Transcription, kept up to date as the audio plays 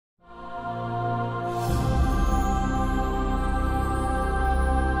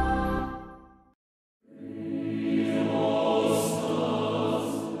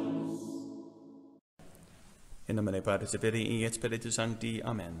In nomine Patris et Filii et Spiritus Sancti.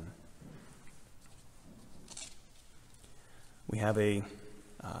 Amen. We have a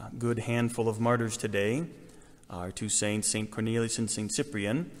good handful of martyrs today. Our two saints, St. Cornelius and St.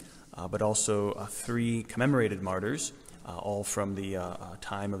 Cyprian, but also three commemorated martyrs, all from the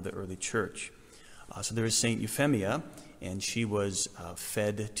time of the early church. So there is St. Euphemia, and she was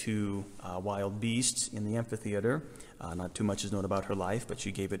fed to wild beasts in the amphitheater. Not too much is known about her life, but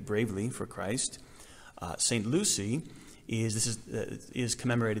she gave it bravely for Christ. St. Lucy is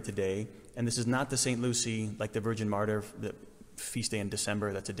commemorated today, and this is not the St. Lucy like the Virgin Martyr, the feast day in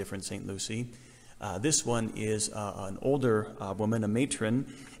December. That's a different St. Lucy. This one is an older woman, a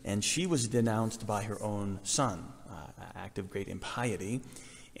matron, and she was denounced by her own son, act of great impiety.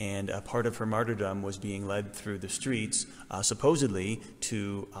 And part of her martyrdom was being led through the streets, supposedly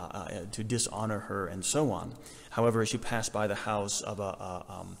to dishonor her and so on. However, as she passed by the house of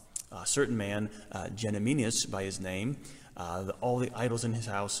a certain man, Cornelius by his name, all the idols in his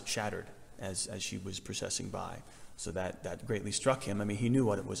house shattered as she was processing by. So that greatly struck him. I mean, he knew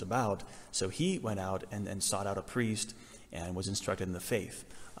what it was about. So he went out and sought out a priest and was instructed in the faith.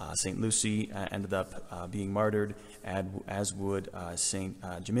 St. Lucy ended up being martyred, as would St.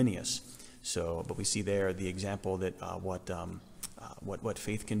 Cornelius. So, but we see there the example that what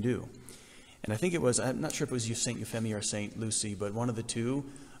faith can do. And I think it was, I'm not sure if it was St. Euphemia or St. Lucy, but one of the two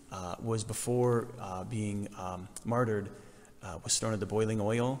was before being martyred, was thrown into boiling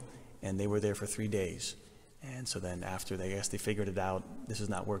oil, and they were there for 3 days. And so then after they figured it out, this is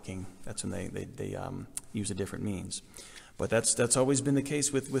not working, that's when they use a different means. But that's always been the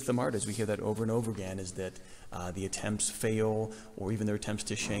case with the martyrs. We hear that over and over again, is that the attempts fail, or even their attempts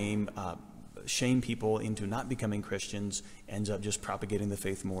to shame people into not becoming Christians ends up just propagating the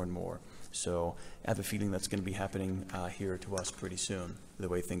faith more and more. So I have a feeling that's going to be happening here to us pretty soon, the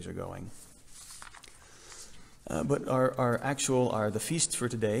way things are going. But the feasts for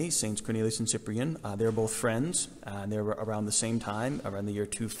today, Saints Cornelius and Cyprian, they're both friends. They were around the same time, around the year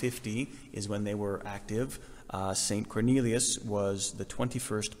 250 is when they were active. St. Cornelius was the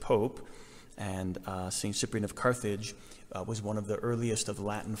 21st Pope, and St. Cyprian of Carthage was one of the earliest of the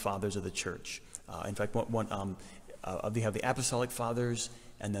Latin fathers of the Church. In fact, they have the Apostolic Fathers,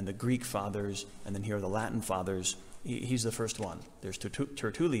 and then the Greek Fathers, and then here are the Latin Fathers. He's the first one. There's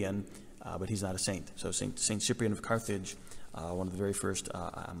Tertullian, but he's not a saint. So St. Cyprian of Carthage, one of the very first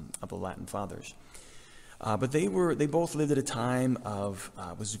of the Latin Fathers. But they both lived at a time of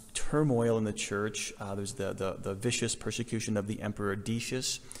was turmoil in the church. There was the vicious persecution of the Emperor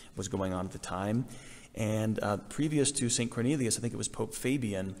Decius was going on at the time. And previous to St. Cornelius, I think it was Pope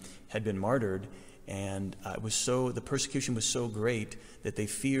Fabian, had been martyred. And the persecution was so great that they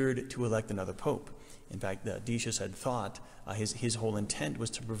feared to elect another pope. In fact, Decius had thought his whole intent was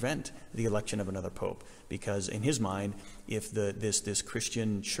to prevent the election of another pope, because in his mind, if this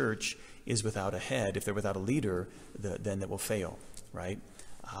Christian church is without a head, if they're without a leader, then it will fail, right?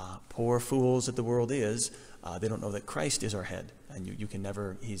 Poor fools that the world is, they don't know that Christ is our head, and you can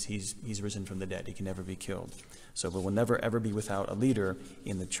never. He's risen from the dead. He can never be killed. So we will never ever be without a leader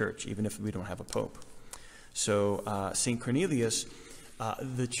in the church, even if we don't have a pope. So St. Cornelius.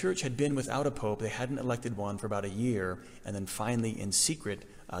 The church had been without a pope. They hadn't elected one for about a year, and then finally, in secret,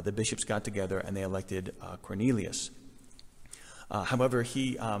 the bishops got together and they elected Cornelius. However,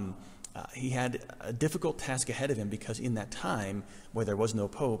 he had a difficult task ahead of him, because in that time, where there was no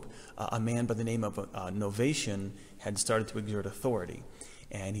pope, a man by the name of Novatian had started to exert authority.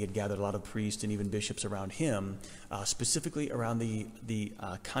 And he had gathered a lot of priests and even bishops around him, specifically around the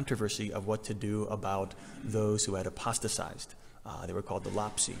controversy of what to do about those who had apostatized. They were called the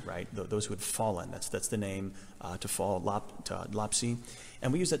lapsi, right? Those who had fallen. That's the name to fall, lapsi.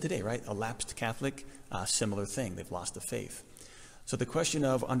 And we use that today, right? A lapsed Catholic, similar thing. They've lost the faith. So the question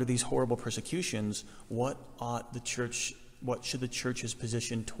of, under these horrible persecutions, what should the church's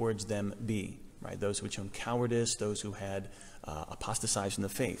position towards them be, right? Those who had shown cowardice, those who had apostatized from the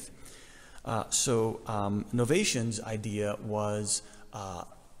faith. So Novatian's idea was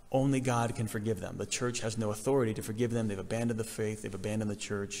only God can forgive them. The church has no authority to forgive them. They've abandoned the faith. They've abandoned the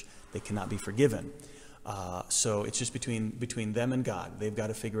church. They cannot be forgiven. So it's just between them and God. They've got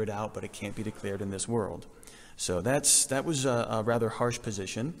to figure it out, but it can't be declared in this world. So that was a rather harsh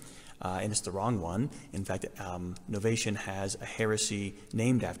position, and it's the wrong one. In fact, Novatian has a heresy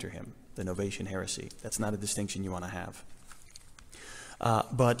named after him, the Novatian heresy. That's not a distinction you want to have.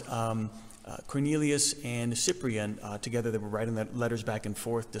 But Cornelius and Cyprian, together, they were writing letters back and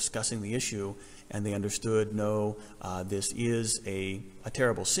forth discussing the issue, and they understood, no, this is a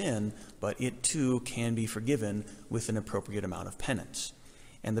terrible sin, but it too can be forgiven with an appropriate amount of penance.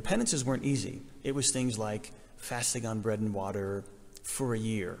 And the penances weren't easy. It was things like fasting on bread and water for a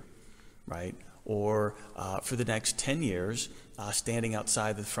year, right? Or for the next 10 years, standing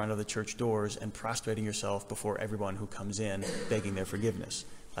outside the front of the church doors and prostrating yourself before everyone who comes in, begging their forgiveness.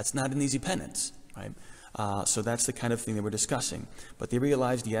 That's not an easy penance, right? So that's the kind of thing that we're discussing. But they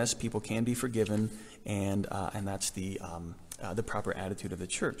realized, yes, people can be forgiven, and that's the proper attitude of the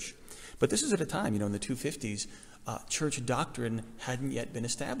church. But this is at a time, in the 250s, church doctrine hadn't yet been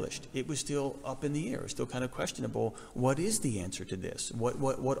established. It was still up in the air. It was still kind of questionable. What is the answer to this?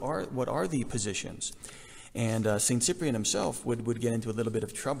 What are the positions? And St. Cyprian himself would get into a little bit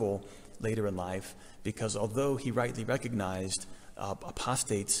of trouble later in life, because although he rightly recognized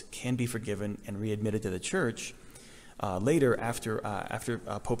apostates can be forgiven and readmitted to the church, later after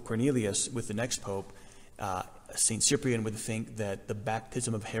Pope Cornelius with the next pope, St. Cyprian would think that the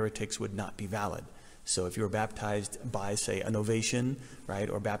baptism of heretics would not be valid. So if you were baptized by, say, a Novatian, right,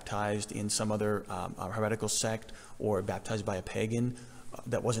 or baptized in some other heretical sect, or baptized by a pagan,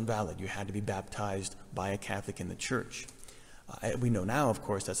 that wasn't valid. You had to be baptized by a Catholic in the church. We know now, of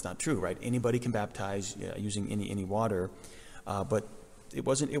course, that's not true, right? Anybody can baptize using any water, but it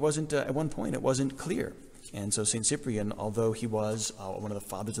wasn't at one point, it wasn't clear. And so St. Cyprian, although he was one of the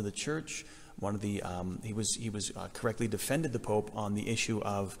fathers of the church, he was correctly defended the Pope on the issue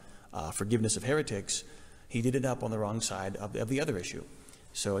of forgiveness of heretics, he did it up on the wrong side of the other issue.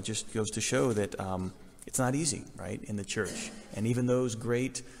 So it just goes to show that it's not easy, right, in the church. And even those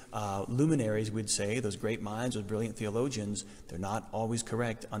great luminaries, we'd say, those great minds, those brilliant theologians, they're not always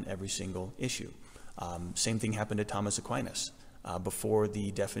correct on every single issue. Same thing happened to Thomas Aquinas. Before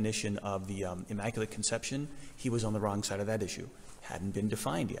the definition of the Immaculate Conception, he was on the wrong side of that issue. Hadn't been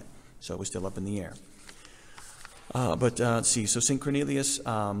defined yet, so it was still up in the air. But let's see, so St. Cornelius,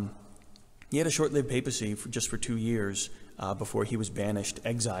 he had a short-lived papacy just for 2 years before he was banished,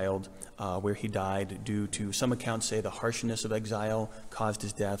 exiled, where he died due to, some accounts say, the harshness of exile caused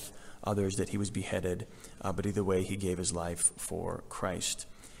his death, others that he was beheaded, but either way, he gave his life for Christ.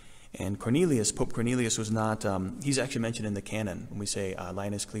 And Cornelius, Pope Cornelius was not, he's actually mentioned in the canon. When we say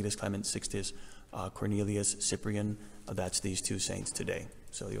Linus, Cletus, Clement, Sixtus, Cornelius, Cyprian, that's these two saints today.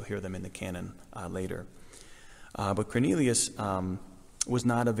 So you'll hear them in the canon later. But Cornelius was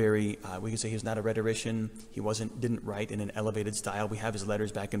not a very, we can say he was not a rhetorician. He didn't write in an elevated style. We have his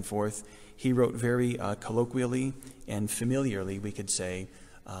letters back and forth. He wrote very colloquially and familiarly, we could say,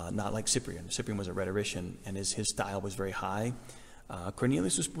 not like Cyprian. Cyprian was a rhetorician, and his style was very high.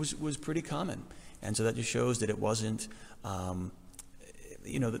 Cornelius was pretty common. And so that just shows that it wasn't, the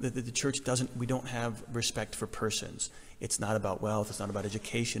church we don't have respect for persons. It's not about wealth, it's not about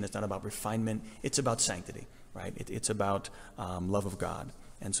education, it's not about refinement, it's about sanctity, right? It's about love of God.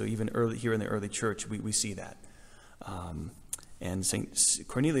 And so even here in the early church, we see that. And St.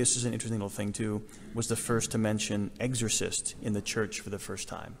 Cornelius is an interesting little thing too, was the first to mention exorcist in the church for the first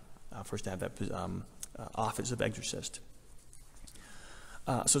time, first to have that office of exorcist.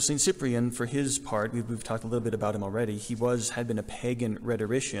 So St. Cyprian, for his part, we've talked a little bit about him already. He had been a pagan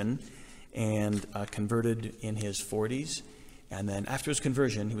rhetorician and converted in his 40s. And then after his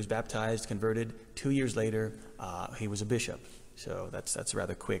conversion, he was baptized, converted. 2 years later, he was a bishop. So that's a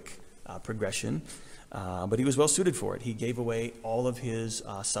rather quick progression. But he was well suited for it. He gave away all of his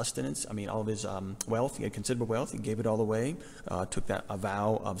sustenance, all of his wealth. He had considerable wealth. He gave it all away, took a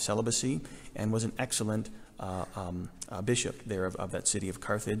vow of celibacy, and was an excellent bishop there of that city of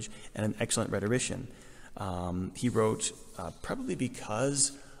Carthage, and an excellent rhetorician. He wrote, probably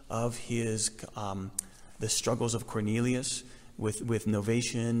because of his the struggles of Cornelius with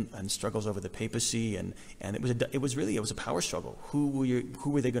Novatian and struggles over the papacy, and it was a power struggle. Who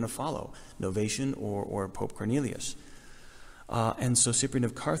were they going to follow, Novatian or Pope Cornelius? And so Cyprian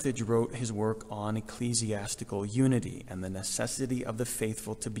of Carthage wrote his work on ecclesiastical unity and the necessity of the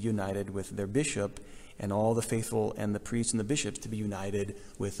faithful to be united with their bishop, and all the faithful and the priests and the bishops to be united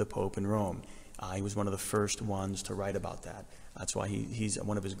with the Pope in Rome. He was one of the first ones to write about that. That's why he's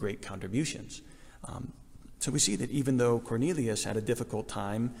one of his great contributions. So we see that even though Cornelius had a difficult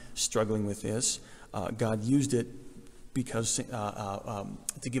time struggling with this, God used it because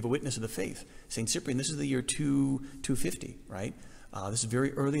to give a witness of the faith. St. Cyprian, this is the year 250, right? This is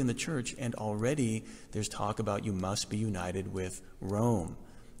very early in the church, and already there's talk about you must be united with Rome,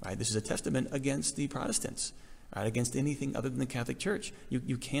 right? This is a testament against the Protestants, right? Against anything other than the Catholic Church.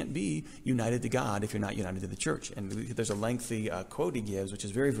 You can't be united to God if you're not united to the church. And there's a lengthy quote he gives, which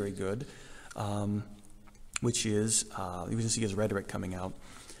is very, very good, which is, you can see his rhetoric coming out.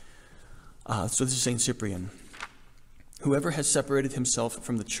 So this is St. Cyprian. Whoever has separated himself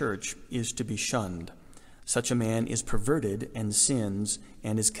from the church is to be shunned. Such a man is perverted and sins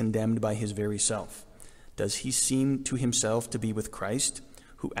and is condemned by his very self. Does he seem to himself to be with Christ,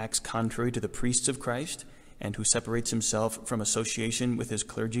 who acts contrary to the priests of Christ, and who separates himself from association with his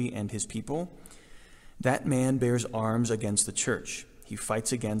clergy and his people? That man bears arms against the church. He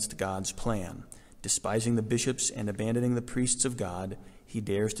fights against God's plan. Despising the bishops and abandoning the priests of God, he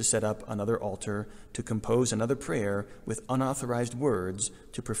dares to set up another altar, to compose another prayer with unauthorized words,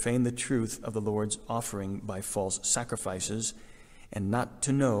 to profane the truth of the Lord's offering by false sacrifices, and not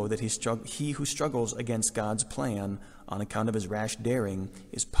to know that he who struggles against God's plan on account of his rash daring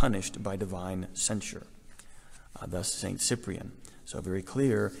is punished by divine censure. Thus St. Cyprian. So very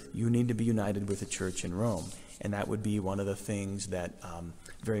clear, you need to be united with the church in Rome. And that would be one of the things that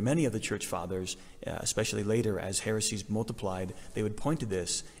very many of the church fathers, especially later as heresies multiplied, they would point to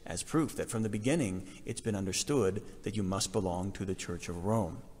this as proof that from the beginning it's been understood that you must belong to the Church of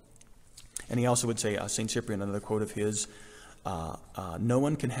Rome. And he also would say, St. Cyprian, another quote of his, no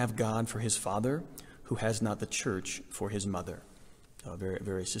one can have God for his father who has not the church for his mother. A very,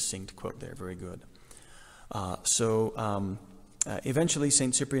 very succinct quote there, very good. Eventually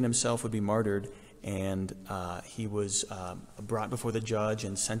St. Cyprian himself would be martyred, and he was brought before the judge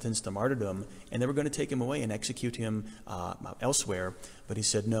and sentenced to martyrdom, and they were going to take him away and execute him elsewhere, but he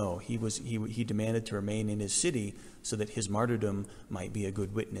said no. He demanded to remain in his city so that his martyrdom might be a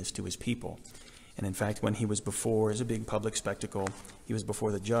good witness to his people. And in fact, when he was before, it was a big public spectacle, he was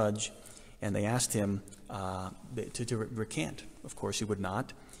before the judge, and they asked him to recant. Of course he would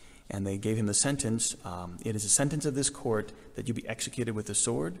not. And they gave him the sentence, it is a sentence of this court that you be executed with the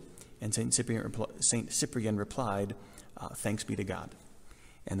sword. And St. Cyprian replied, thanks be to God.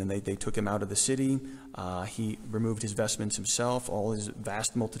 And then they took him out of the city. He removed his vestments himself. All his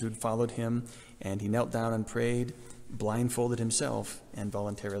vast multitude followed him. And he knelt down and prayed, blindfolded himself, and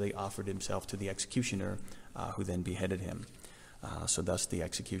voluntarily offered himself to the executioner, who then beheaded him. So thus the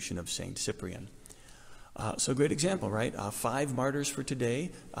execution of St. Cyprian. So great example, right? 5 martyrs for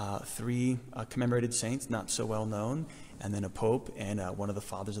today, 3 commemorated saints, not so well known, and then a pope and one of the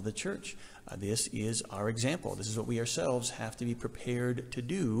fathers of the church. This is our example. This is what we ourselves have to be prepared to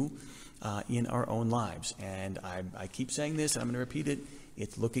do in our own lives. And I keep saying this, and I'm going to repeat it.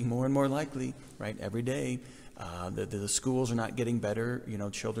 It's looking more and more likely, right, every day. The schools are not getting better. You know,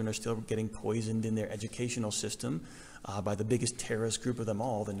 children are still getting poisoned in their educational system by the biggest terrorist group of them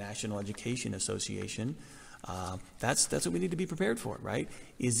all, the National Education Association. That's what we need to be prepared for, right?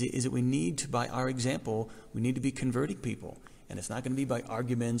 Is it we need to, by our example, we need to be converting people. And it's not going to be by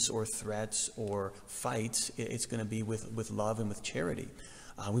arguments or threats or fights. It's going to be with love and with charity.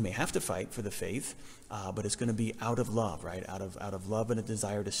 We may have to fight for the faith, but it's going to be out of love, right? Out of love and a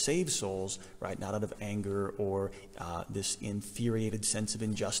desire to save souls, right? Not out of anger or this infuriated sense of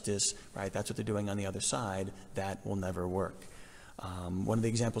injustice, right? That's what they're doing on the other side. That will never work. One of the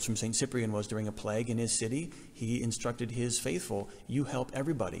examples from St. Cyprian was during a plague in his city. He instructed his faithful, you help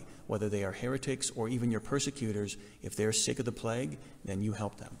everybody, whether they are heretics or even your persecutors. If they're sick of the plague, then you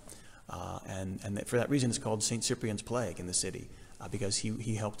help them. And for that reason, it's called St. Cyprian's Plague in the city. Because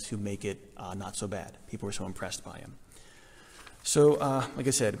he helped to make it not so bad. People were so impressed by him. So, like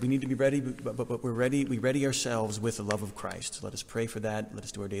I said, we need to be ready, but we're ready. We ready ourselves with the love of Christ. Let us pray for that. Let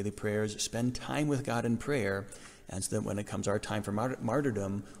us do our daily prayers. Spend time with God in prayer, and so that when it comes our time for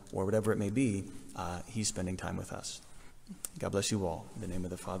martyrdom, or whatever it may be, he's spending time with us. God bless you all. In the name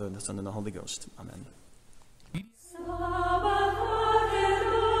of the Father, and the Son, and the Holy Ghost. Amen.